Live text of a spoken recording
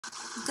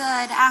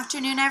Good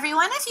afternoon,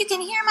 everyone. If you can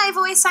hear my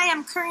voice, I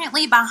am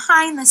currently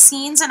behind the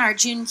scenes in our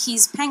June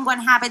Keys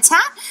penguin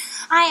habitat.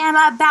 I am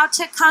about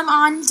to come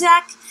on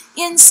deck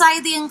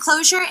inside the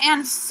enclosure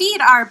and feed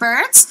our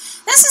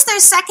birds. This is their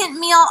second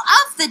meal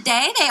of the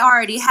day. They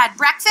already had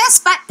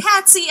breakfast, but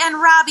Patsy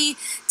and Robbie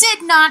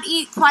did not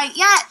eat quite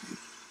yet.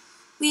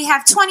 We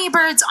have 20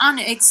 birds on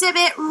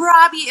exhibit.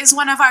 Robbie is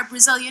one of our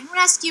Brazilian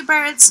rescue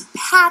birds.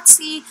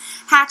 Patsy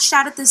hatched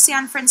out at the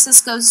San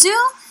Francisco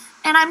Zoo.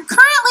 And I'm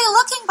currently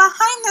looking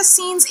behind the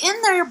scenes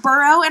in their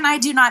burrow and I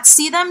do not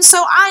see them,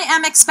 so I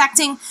am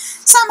expecting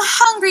some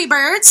hungry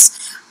birds.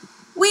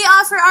 We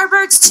offer our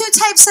birds two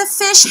types of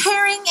fish,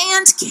 herring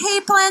and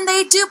capelin.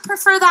 They do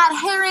prefer that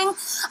herring,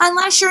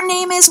 unless your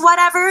name is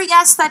whatever.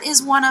 Yes, that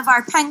is one of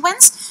our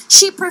penguins.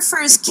 She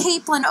prefers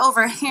capelin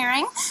over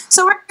herring.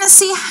 So we're going to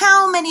see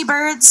how many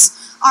birds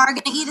are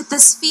going to eat at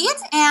this feed,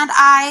 and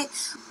I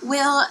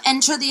will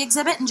enter the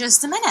exhibit in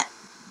just a minute.